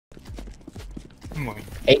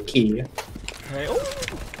A key. Hey, oh.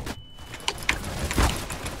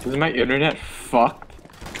 Is my internet fucked?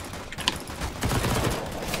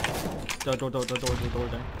 The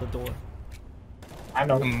door. I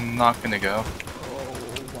know. I'm not gonna go.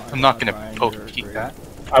 Oh, I'm not gonna peek that.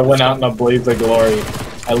 I went out in a blaze of glory.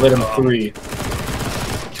 I lit him 3.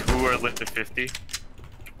 2 are lit to 50.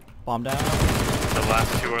 Bomb down. The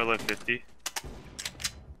last 2 are lit 50.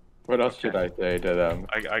 What else should I say to them?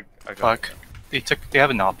 I got Fuck. They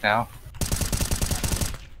have an op now.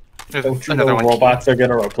 There's Don't you another know one. robots are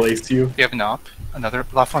gonna replace you? They have an op. Another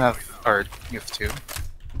last one have or you have 2.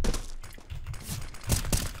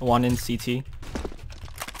 One in CT.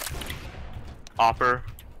 Opper.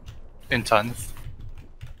 In tons.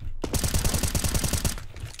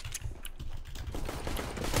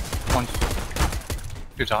 One.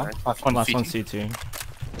 Good job. Last one. Last CT. one CT.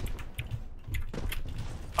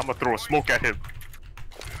 I'm gonna throw a smoke at him.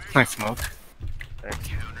 Nice smoke. Thanks.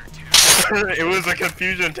 It was a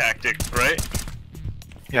confusion tactic, right?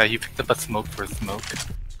 Yeah, you picked up a smoke for a smoke.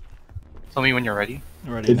 Tell me when you're ready.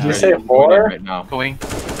 Ready Did now. you say Going in 4? right now? Going.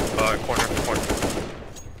 Corner.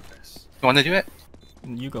 You wanna do it?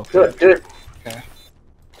 You go. Good, good. Okay.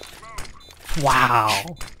 Wow.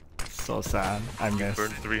 So sad. I missed.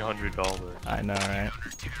 Burned $300. I know, right?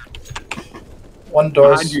 One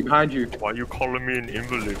door. Behind you. Why you calling me an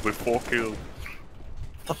invalid with 4 kills?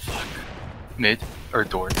 What the fuck? Mid or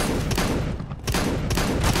door?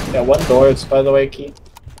 Yeah, one doors, by the way, Keith.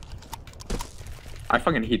 I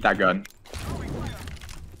fucking hate that gun.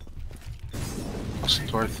 What's the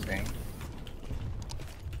door thing?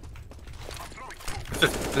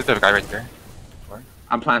 There's a guy right there.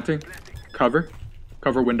 I'm planting. Cover.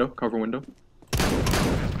 Cover window. Cover window.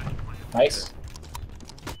 Nice.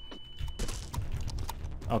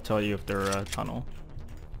 I'll tell you if they're tunnel.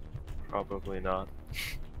 Probably not.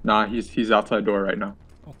 Nah, he's outside door right now.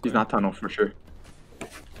 Okay. He's not tunnel for sure.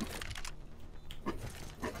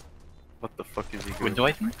 What the fuck is he doing? Window,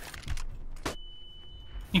 I think? I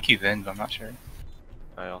think he's in, but I'm not sure.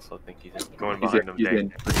 I also think he's going He's behind him. he's Dang. in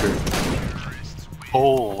for sure.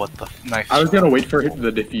 Oh, what the nice. I was shot. gonna wait for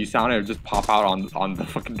the defuse sound and just pop out on the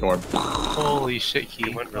fucking door. Holy shit, he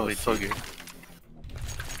It went really so good.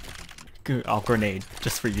 Good. I'll grenade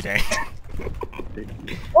just for you, Dang.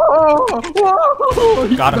 Whoa!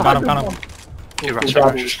 Whoa! Got him. Okay, rush.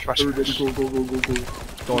 Everybody go.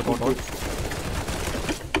 Door.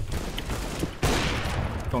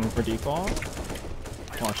 Going for default.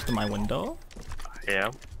 Watch to my window.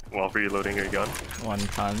 Yeah. While reloading your gun. 1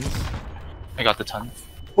 tons. I got the tons.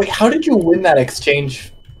 Wait, how did you win that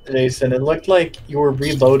exchange, Jason? It looked like you were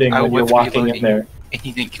reloading when you were was walking in reloading, there. and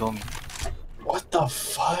he didn't kill me. What the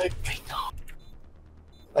fuck?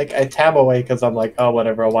 Like, I tab away because I'm like, oh,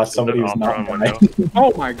 whatever, I'll watch somebody who's not on mine. window.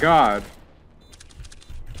 Oh my god.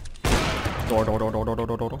 Door.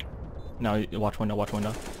 No, watch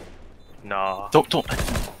window. Nah. Don't.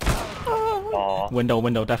 Aw.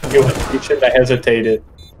 Window, definitely. You shouldn't have hesitated.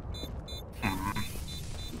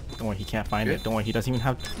 Don't worry, he can't find it. Don't worry, he doesn't even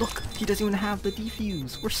have. Look, he doesn't even have the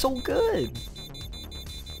defuse. We're so good.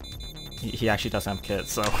 He actually doesn't have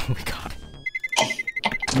kits, so we got him.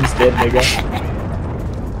 He's dead, nigga.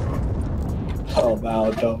 Oh,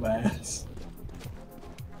 wow, dumbass.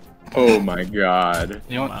 Oh my god.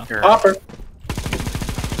 You know Wow. what? Here, Hopper.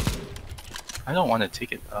 I don't want to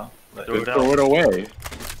take it though. But Throw it Just throw it away.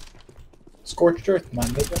 Scorched earth, my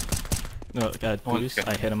nigga. No, got Oh, boost. okay.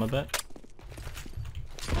 I hit him a bit.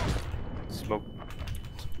 Smoke.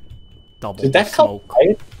 Double Did that come smoke.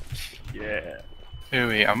 right? Yeah.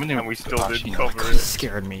 wait, I'm gonna. And we still Gosh, didn't you know, cover it.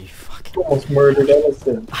 Scared me. Fuck. Almost murdered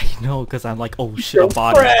Ellison. I know, cause I'm like, oh shit, a Yo,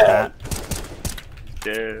 body like Fred. that.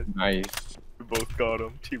 Dead. Nice. We both got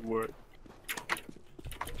him. Teamwork.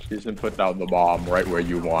 Jason put down the bomb right where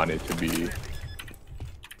you want it to be.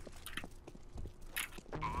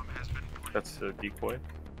 That's a decoy.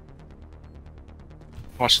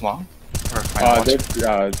 Watch long. Or fine, watch.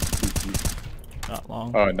 That's, Not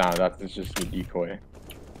long. oh, nah, that's just a decoy.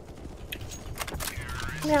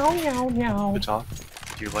 Good job.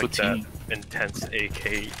 Do you like Platini. that intense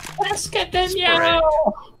AK? Let's get the Spray.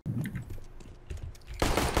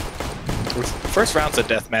 First round's a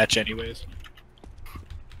death match, anyways.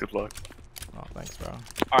 Good luck. Oh, thanks, bro.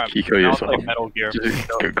 Alright, Kiko now yourself. I'll play Metal Gear. Just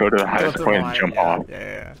go to the highest point and jump off.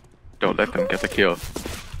 Yeah. Don't let them get the kill.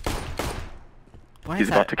 Why He's is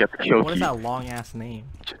about that, to get the kill what is key. that long ass name?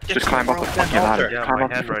 Just climb up the fucking ladder. Yeah, Climb my up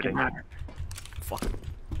the fucking handwriting. ladder. Fuck.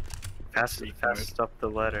 Fast up the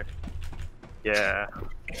ladder. Yeah.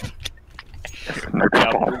 Next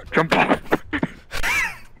ball. Jump off.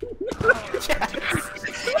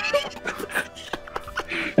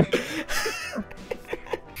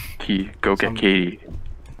 Key, go get Some- Katie.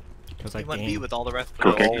 Because He I went B game. with all the rest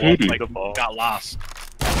Go of get the Katie. like, The ball. got lost.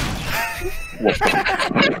 What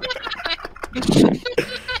the This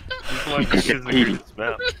one Go is get a Katie. good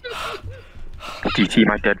smell. Do you see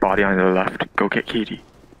my dead body on the left? Go get Katie.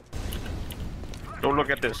 Don't look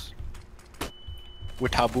at this.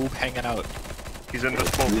 With Taboo hanging out. He's in the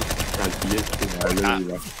smoke.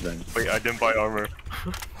 Wait, I didn't buy armor.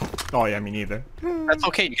 Oh yeah, me neither. That's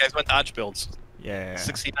okay, you guys went dodge builds. Yeah.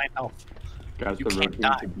 69 health. Guys, You they're can't rotating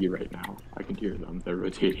die. to B right now. I can hear them. They're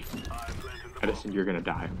rotating. Edison, you're gonna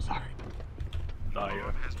die. I'm sorry.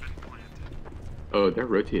 Liar. Oh, they're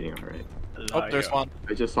rotating alright. Oh, there's one.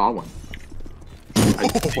 I just saw one.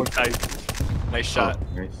 Nice shot.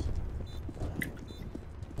 Oh, nice.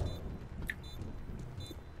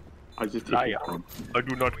 I just take Liar. it from I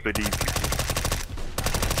do not believe you.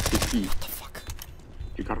 Key. What the fuck?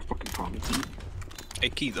 You gotta fucking promise me. Hey,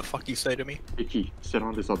 Key, the fuck you say to me? Hey, Key, sit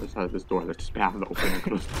on this other side of this door. Let's spam the open and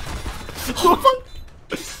close.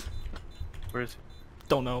 Where is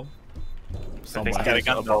Don't know. I think Somewhere. got a he's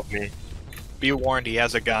gun, above me. Be warned, he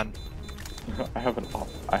has a gun. I have an op.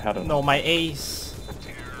 I had an No, my ace.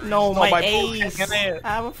 No, my my boo, ace. get it. I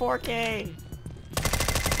have a 4K.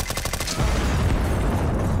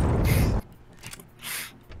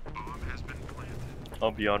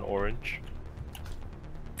 I'll be on orange.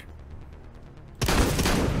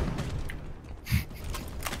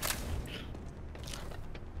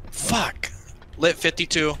 Fuck. Lit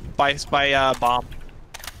 52 by bomb.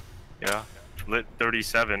 Yeah. Lit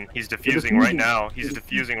 37. He's defusing right now. He's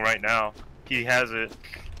defusing right now. He has it.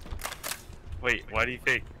 Wait, why do you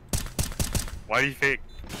fake? Why do you fake?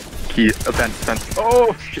 Key, event.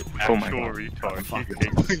 Oh shit! Oh my Actual god. retard. Fuck. He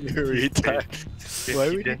faked. You retard. Yes, Why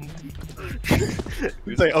he would didn't.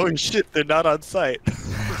 He's like, oh shit, they're not on site.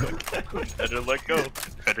 Better let go.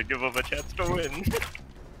 Better give him a chance to win.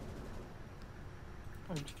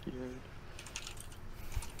 I'm scared.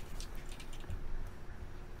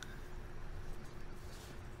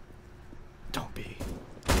 Don't be.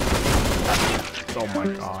 Oh my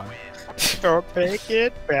god. Don't make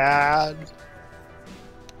it bad.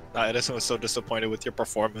 Edison was so disappointed with your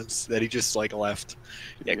performance that he just like left.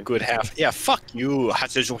 Yeah, good half. Yeah, fuck you.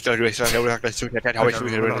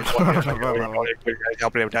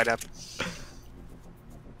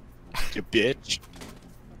 You bitch.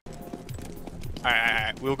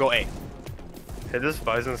 Alright, we'll go A. Hey, this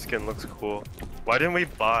Bison skin looks cool. Why didn't we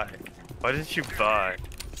buy? Why didn't you buy?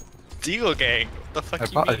 Deagle gang. What the fuck I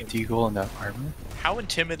you bought a mean? deagle in that armor. How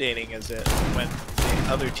intimidating is it when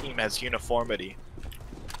the other team has uniformity?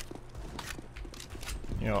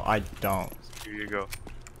 You know, I don't. Here you go.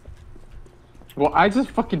 Well, I just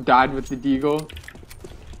fucking died with the deagle.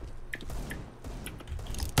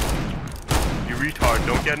 You retard,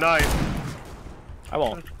 don't get knifed. I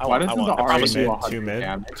won't. I Why won't. I doesn't won't. the I promise RE you. do Two 100 mid.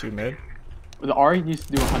 damage? Two mid. The RE used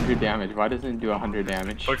to do 100 damage. Why doesn't it do 100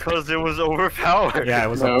 damage? Because it was overpowered. Yeah, it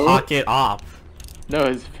was No. a pocket op. No,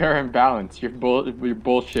 it's fair and balanced. You're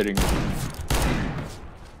bullshitting me.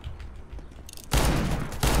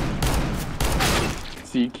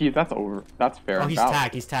 See, Keith, that's over. That's fair Oh, and he's balanced.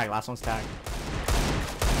 tagged. He's tagged. Last one's tagged.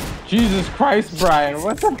 Jesus Christ, Brian!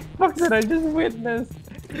 What the fuck did I just witness?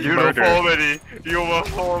 Uniformity.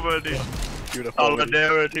 Uniformity.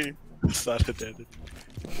 Solidarity. Solidarity.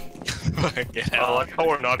 Get I out. like how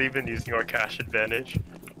we're not even using our cash advantage.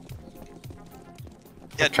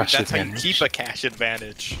 Yeah, dude, Cash that's how you advantage. keep a cash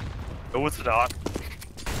advantage. No, it's not.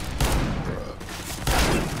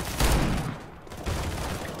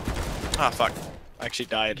 Ah, fuck. I actually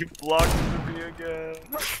died. You blocked me again.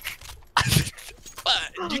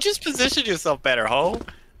 What? You just positioned yourself better, ho.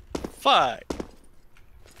 Fuck.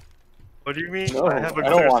 What do you mean? No, I have a I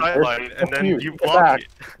don't clear want her. sight line, and Fuck then you, you get block back. it.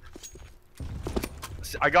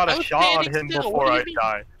 I got I a was shot on standing him still, before what I do you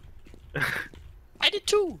died. I did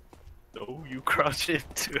too. No, you crouched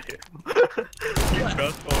into him. You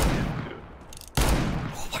crouched into him.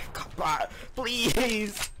 Oh my god.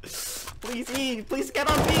 Please. Please, me. Please get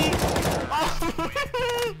on me.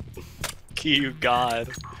 Oh. You god.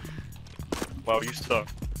 Wow, you suck.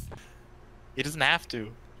 He doesn't have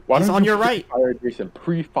to. Why He's don't on you your right. Pre-fire, Jason.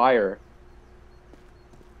 Pre-fire.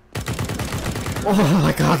 Oh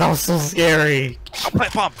my god, that was so scary. Oh,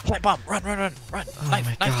 plant bomb, run. Oh Knife, my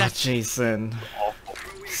knife, god, knife. Jason. Awful.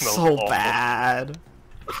 Smells So awful. bad.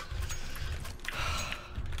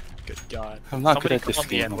 Good god. I'm not good Somebody at this call the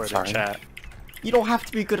game, I'm N-word in sorry. chat. You don't have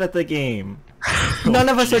to be good at the game. None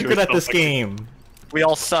of us are good at this game. We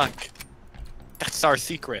all suck. That's our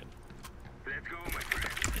secret.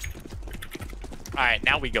 Alright,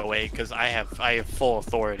 now we go A, because I have full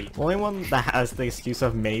authority. The only one that has the excuse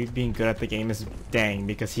of maybe being good at the game is Dang,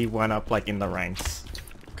 because he went up like in the ranks.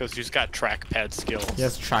 Because he's got trackpad skills. He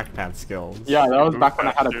has trackpad skills. Yeah, that was Move back when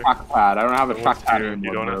I had a faster. trackpad. I don't have a trackpad You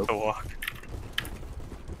anymore. don't bro. have to walk.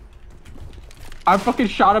 I fucking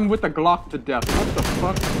shot him with a Glock to death. What the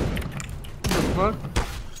fuck? What the fuck?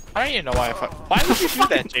 I don't even know why why would you do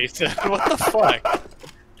that, Jason? What the fuck?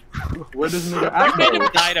 Where does nigga I at made him though?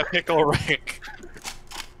 die to pickle rank.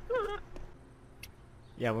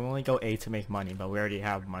 Yeah, we only go A to make money, but we already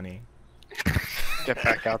have money. Get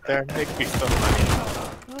back out there, make me some money.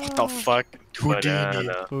 What the fuck? Houdini.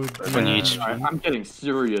 Banana. Banana. Alright, I'm getting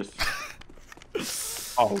serious.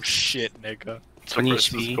 Oh shit, nigga. 20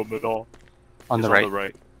 Francisco HP Middle on is the right.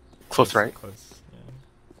 right. Close right. Close,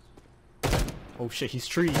 yeah. Oh shit, he's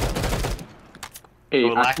tree. Hey,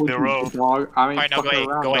 Go I lack told you, thereof. dog. I ain't Alright, now go fucking away,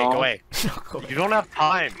 around, go away, dog. go away. You don't have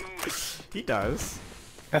time. He does.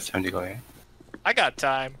 That's time to go in. I got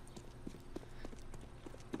time.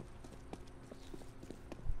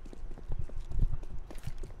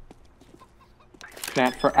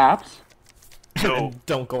 Plant for apps? No.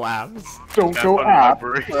 Don't go abs. Don't That's go on my apps.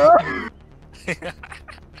 brain.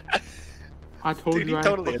 I told Dude, you he I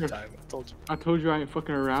totally ain't had fucking, time. I told you. I told you I ain't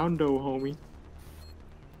fucking around though, homie.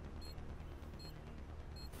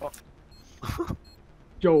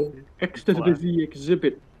 Yo, X to the Z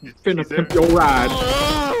exhibit. Finna He's pimp there. your ride.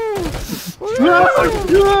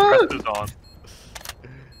 Suppressor's on.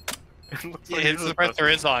 It looks Yeah, like his he's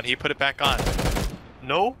suppressor is on. He put it back on.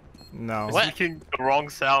 No? No. It's What? making the wrong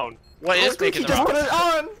sound. What is making He the just put wrong? it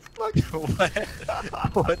on! Look. What?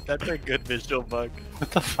 What? That's a good visual bug.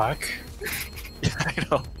 What the fuck? I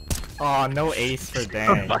know. Oh, no ace for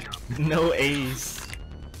Dang. No ace.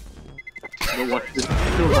 Yo, watch this.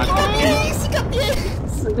 Kill myself. Ace! He got the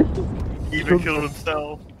ace! He even killed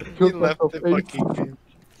himself. He left the fucking game.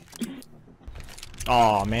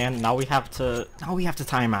 Oh man, now we have to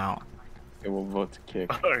time out. It will vote to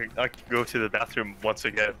kick. I can go to the bathroom once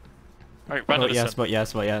again. Alright, run to But the yes, sim. but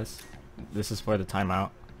yes, but yes. This is for the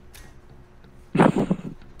timeout.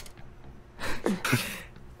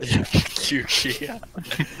 Yeah.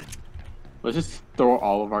 Let's just throw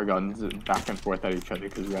all of our guns back and forth at each other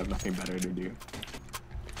because we have nothing better to do.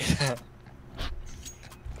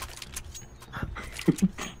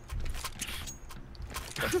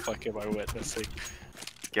 What the fuck am I witnessing?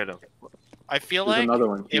 Get him. I feel There's like another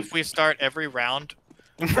one. if we start every round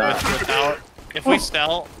without, if we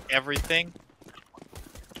sell everything,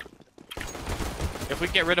 if we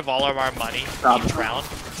get rid of all of our money Stop. each round,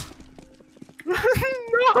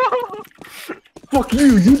 Fuck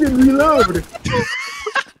you! You didn't reload.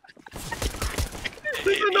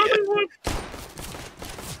 There's another one.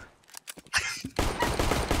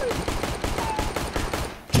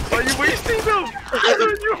 Why are you wasting them?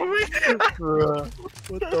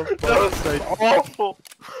 what the That was awful.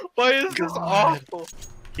 Why is this awful?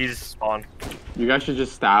 He's spawned. You guys should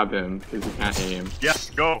just stab him because he can't aim. Yes,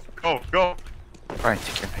 go, go, go. Brian,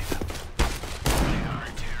 take your knife.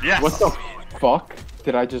 Yes. What the fuck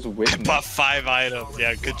did I just I witness? bought 5 items.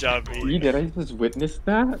 Yeah, good job, me. Lee, did I just witness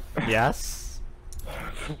that? Yes?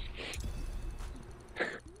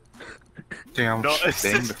 Damn. No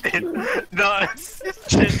thing. assistant. No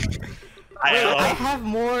assistant. I have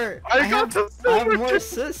more. I I got have, the I have silver more key.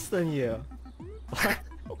 assists than you.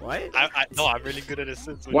 What? No, I'm really good at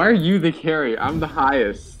assists. Why are you the carry? I'm the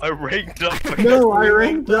highest. I ranked up. No, I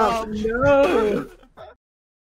ranked up. No.